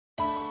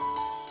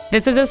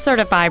This is a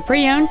certified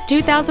pre-owned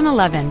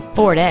 2011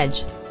 Ford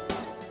Edge.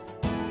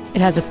 It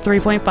has a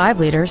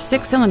 3.5-liter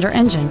six-cylinder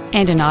engine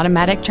and an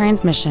automatic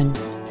transmission.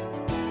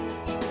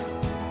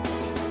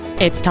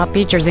 Its top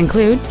features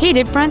include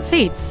heated front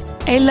seats,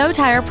 a low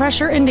tire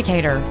pressure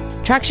indicator,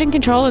 traction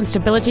control and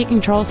stability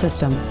control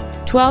systems,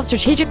 12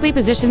 strategically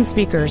positioned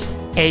speakers,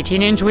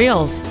 18-inch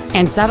wheels,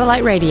 and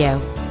satellite radio.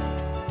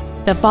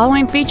 The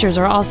following features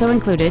are also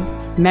included: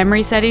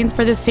 memory settings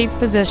for the seat's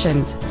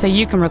positions so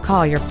you can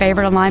recall your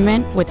favorite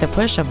alignment with the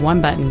push of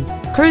one button,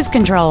 cruise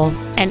control,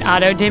 an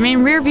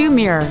auto-dimming rear-view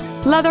mirror,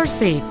 leather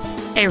seats,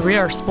 a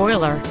rear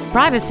spoiler,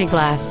 privacy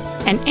glass,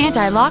 an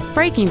anti-lock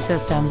braking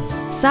system,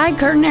 side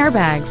curtain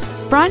airbags,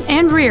 front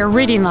and rear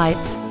reading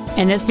lights,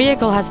 and this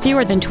vehicle has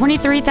fewer than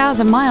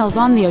 23,000 miles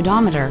on the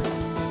odometer.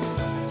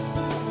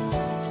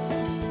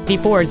 The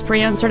Ford's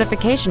pre-owned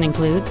certification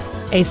includes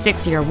a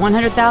 6-year,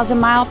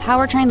 100,000-mile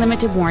powertrain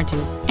limited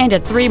warranty and a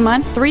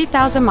 3-month,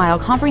 3,000-mile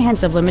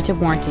comprehensive limited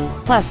warranty,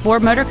 plus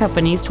Ford Motor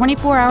Company's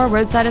 24-hour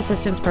roadside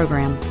assistance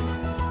program.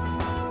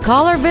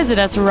 Call or visit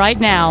us right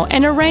now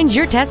and arrange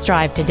your test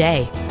drive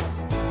today.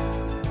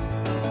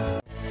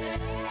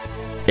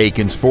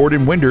 Akins Ford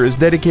in Winder is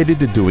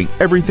dedicated to doing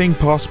everything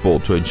possible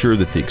to ensure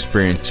that the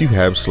experience you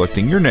have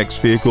selecting your next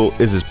vehicle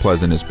is as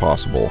pleasant as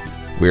possible.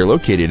 We are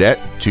located at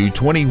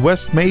 220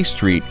 West May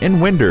Street in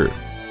Winder.